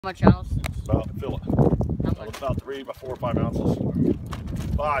How much ounce? Fill it. How much? About 3 by 4 or 5 ounces.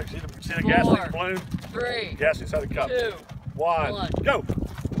 5. See the 4, gas leak balloon? 3. Gas inside the cup. 2. 1. Go.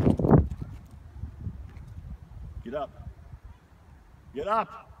 Get up. Get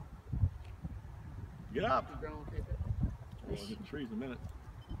up. Get up. We'll hit the trees in a minute.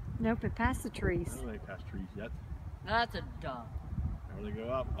 Nope, it passed the trees. I don't think past trees yet. That's a dump. There they go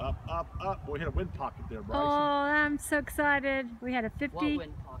up, up, up, up. Boy, we hit a wind pocket there, Bryson. Oh, I'm so excited. We had a 50. What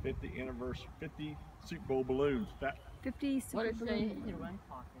wind pocket? 50 anniversary, 50 Super Bowl balloons. 50 Super What did it say Bowl. in wind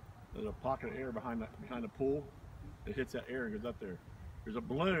pocket? There's a pocket of air behind the pool. It hits that air and goes up there. There's a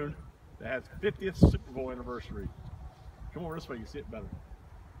balloon that has 50th Super Bowl anniversary. Come over this way, you can see it better.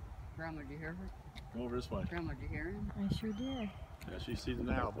 Grandma, did you hear her? Come over this way. Grandma, did you hear him? I sure did. Yeah, she sees it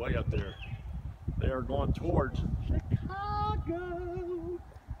now, way up there. They are going towards Chicago.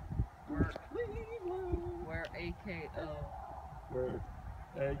 Where? Cleveland. Where AKO? Where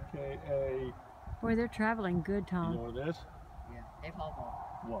AKA. Boy, they're traveling good, You know Tom. what it is? Yeah. Hey, Papa.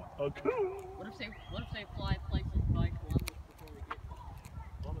 What? A coon. What if they fly places by Columbus before they get?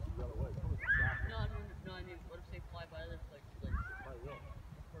 Columbus is the other way. Columbus is back. No. I mean, what if they fly by other places like? Probably will.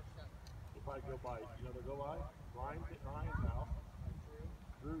 First time. If I go by, you know, they go by Ryan's house.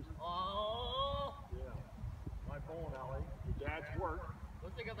 Drew's. Oh. Yeah. My bowling alley. Your dad's work.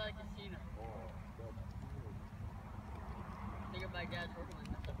 Let's think about a casino. Oh, that's Think about Dad's working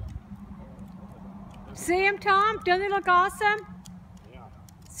like this. See them, Tom? Don't they look awesome? yeah.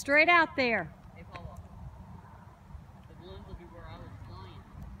 Straight out there.